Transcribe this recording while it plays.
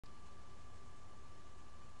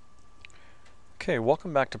Okay,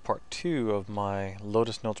 welcome back to part 2 of my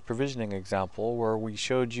Lotus Notes provisioning example, where we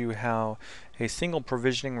showed you how a single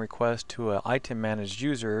provisioning request to an ITIM managed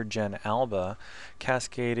user, Gen Alba,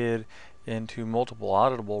 cascaded into multiple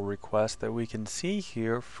auditable requests that we can see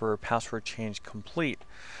here for password change complete.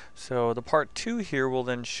 So the part 2 here will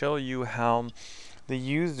then show you how the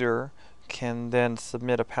user can then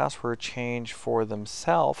submit a password change for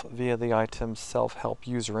themselves via the ITIM self-help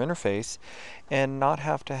user interface and not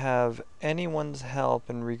have to have anyone's help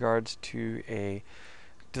in regards to a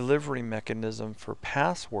delivery mechanism for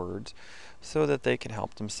passwords so that they can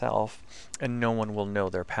help themselves and no one will know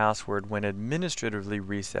their password when administratively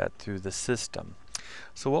reset through the system.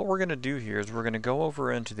 So what we're going to do here is we're going to go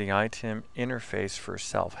over into the ITIM interface for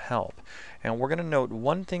self-help, and we're going to note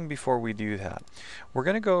one thing before we do that. We're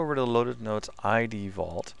going to go over to the Lotus Notes ID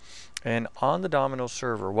Vault, and on the Domino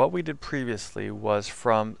server what we did previously was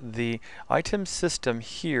from the ITIM system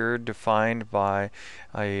here defined by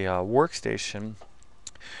a workstation,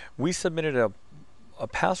 we submitted a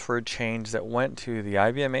password change that went to the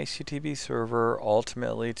IBM HTTP server,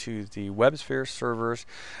 ultimately to the WebSphere servers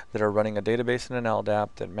that are running a database and an LDAP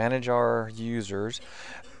that manage our users,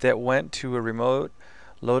 that went to a remote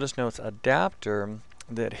Lotus Notes adapter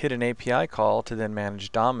that hit an API call to then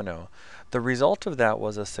manage Domino. The result of that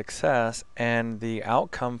was a success, and the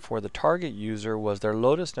outcome for the target user was their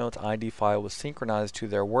Lotus Notes ID file was synchronized to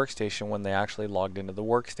their workstation when they actually logged into the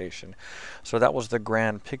workstation. So that was the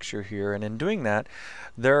grand picture here, and in doing that,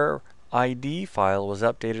 their ID file was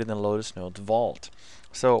updated in the Lotus Notes Vault.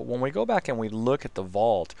 So when we go back and we look at the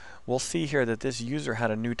vault, we'll see here that this user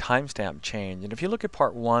had a new timestamp change. And if you look at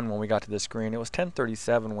part 1 when we got to this screen, it was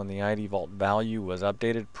 1037 when the ID vault value was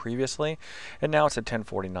updated previously, and now it's at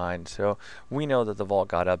 1049. So we know that the vault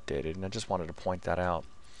got updated, and I just wanted to point that out.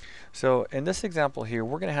 So in this example here,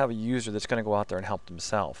 we're going to have a user that's going to go out there and help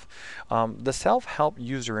themselves. The self-help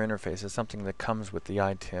user interface is something that comes with the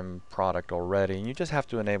ITIM product already, and you just have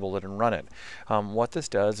to enable it and run it. What this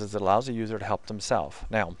does is it allows a user to help themselves.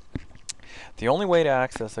 Now, the only way to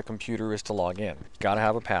access a computer is to log in. You've got to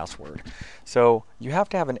have a password. So you have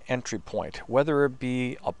to have an entry point, whether it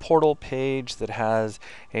be a portal page that has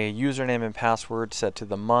a username and password set to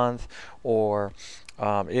the month, or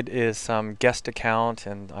it is some guest account,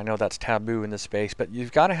 and I know that's taboo in this space, but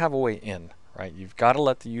you've got to have a way in, right? You've got to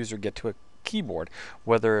let the user get to a keyboard,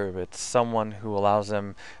 whether it's someone who allows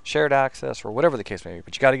them shared access or whatever the case may be,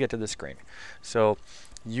 but you got to get to the screen. So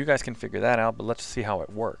you guys can figure that out, but let's see how it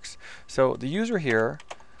works. So the user here,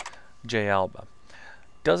 JAlba,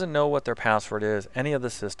 doesn't know what their password is, any of the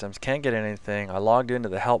systems, can't get anything. I logged into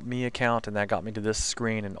the Help Me account, and that got me to this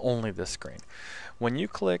screen and only this screen. When you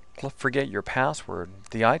click Forget Your Password,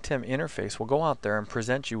 the ITIM interface will go out there and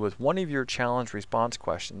present you with one of your challenge response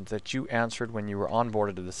questions that you answered when you were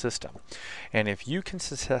onboarded to the system. And if you can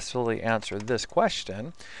successfully answer this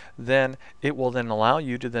question, then it will then allow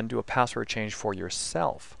you to then do a password change for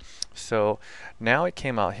yourself. So now it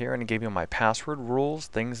came out here and it gave me my password rules,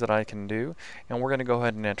 things that I can do, and we're going to go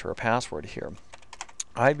ahead and enter a password here.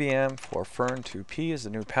 IBM for Fern2P is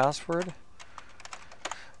the new password,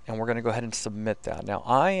 and we're going to go ahead and submit that. Now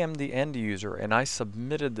I am the end user and I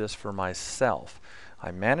submitted this for myself.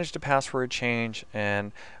 I managed a password change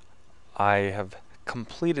and I have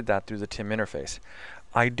completed that through the TIM interface.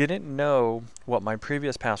 I didn't know what my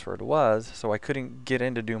previous password was, so I couldn't get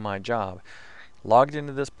in to do my job. Logged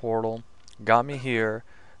into this portal, got me here,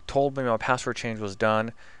 told me my password change was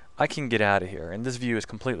done. I can get out of here, and this view is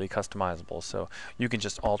completely customizable, so you can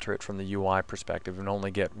just alter it from the UI perspective and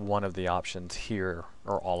only get one of the options here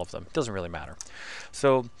or all of them. It doesn't really matter.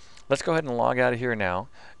 So let's go ahead and log out of here now,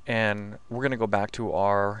 and we're going to go back to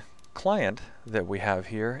our client that we have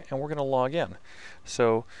here, and we're going to log in.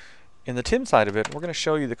 So in the TIM side of it, we're going to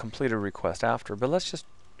show you the completed request after, but let's just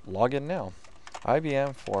log in now.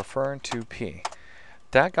 IBM for Fern2P.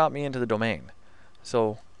 That got me into the domain.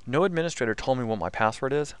 So no administrator told me what my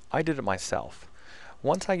password is. I did it myself.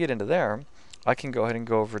 Once I get into there, I can go ahead and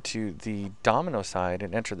go over to the Domino side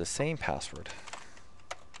and enter the same password.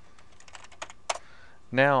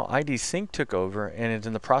 Now ID Sync took over and is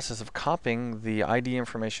in the process of copying the ID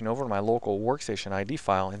information over to my local workstation ID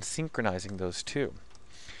file and synchronizing those two.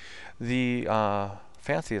 The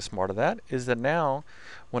fanciest part of that is that now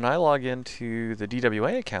when I log into the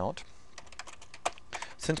DWA account,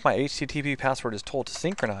 since my HTTP password is told to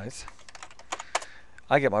synchronize,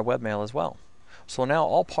 I get my webmail as well. So now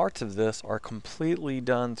all parts of this are completely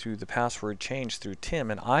done through the password change through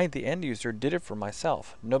TIM, and I, the end user, did it for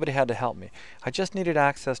myself. Nobody had to help me. I just needed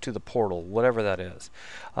access to the portal, whatever that is.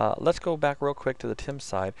 Let's go back real quick to the TIM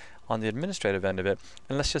side on the administrative end of it,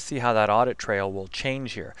 and let's just see how that audit trail will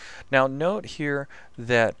change here. Now note here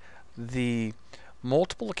that the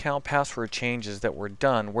multiple account password changes that were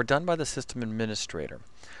done by the system administrator.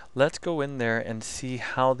 Let's go in there and see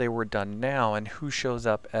how they were done now and who shows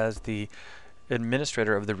up as the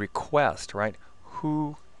administrator of the request, right?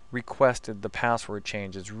 Who requested the password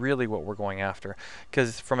change is really what we're going after.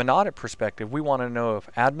 Because from an audit perspective, we want to know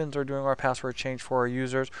if admins are doing our password change for our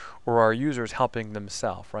users or our users helping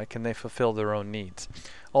themselves, right? Can they fulfill their own needs?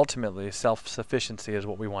 Ultimately, self-sufficiency is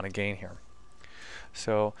what we want to gain here.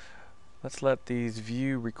 So let's let these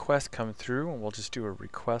view requests come through, and we'll just do a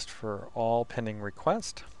request for all pending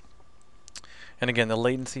request. And again, the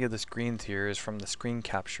latency of the screens here is from the screen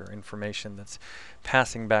capture information that's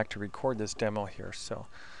passing back to record this demo here. So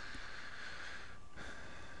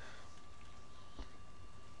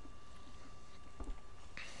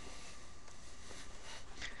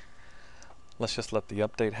let's just let the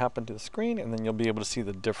update happen to the screen, and then you'll be able to see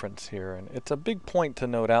the difference here. And it's a big point to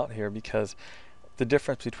note out here, because the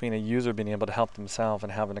difference between a user being able to help themselves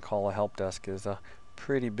and having to call a help desk is a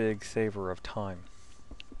pretty big saver of time.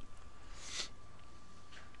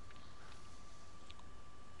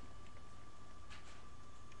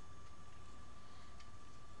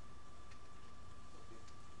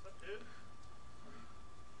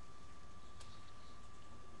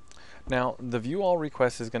 Now, the view all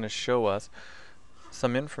request is going to show us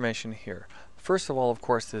some information here. First of all, of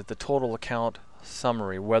course, is the total account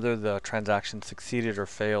summary, whether the transaction succeeded or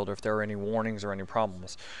failed, or if there are any warnings or any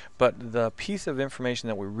problems. But the piece of information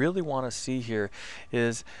that we really want to see here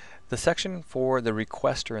is the section for the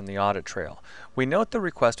requester in the audit trail. We note the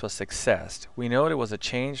request was success. We note it was a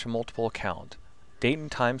change from multiple account, date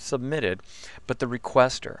and time submitted, but the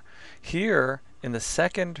requester. Here, in the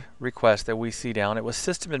second request that we see down, it was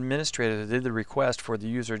system administrator that did the request for the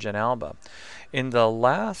user Jen Alba. In the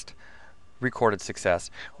last recorded success,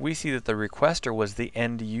 we see that the requester was the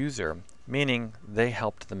end user, meaning they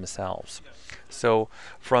helped themselves. So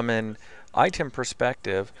from an ITIM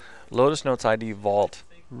perspective, Lotus Notes ID Vault,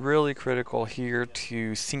 really critical here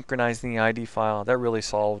to synchronizing the ID file. That really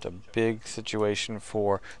solved a big situation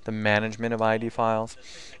for the management of ID files.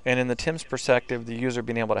 And in the TIM's perspective, the user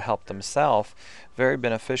being able to help themselves, very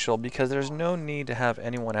beneficial, because there's no need to have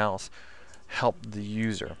anyone else help the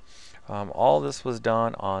user. All this was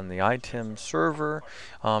done on the ITIM server.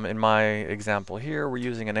 In my example here, we're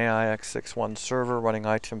using an AIX61 server running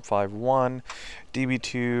ITIM 5.1.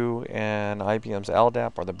 DB2 and IBM's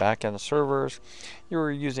LDAP are the backend servers.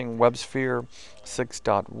 You're using WebSphere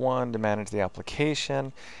 6.1 to manage the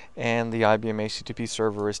application, and the IBM HTTP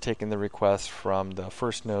server is taking the requests from the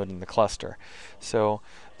first node in the cluster. So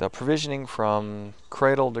the provisioning from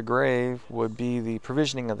cradle to grave would be the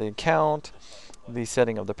provisioning of the account, the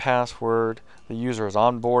setting of the password, the user is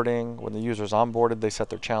onboarding. When the user is onboarded, they set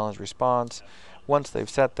their challenge response. Once they've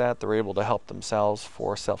set that, they're able to help themselves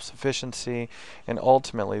for self-sufficiency, and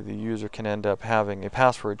ultimately the user can end up having a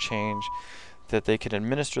password change that they can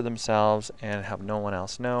administer themselves and have no one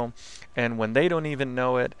else know. And when they don't even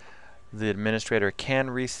know it, the administrator can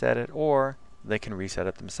reset it, or they can reset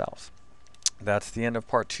it themselves. That's the end of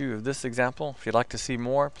part 2 of this example. If you'd like to see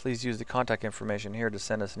more, please use the contact information here to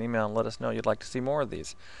send us an email and let us know you'd like to see more of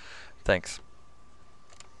these. Thanks.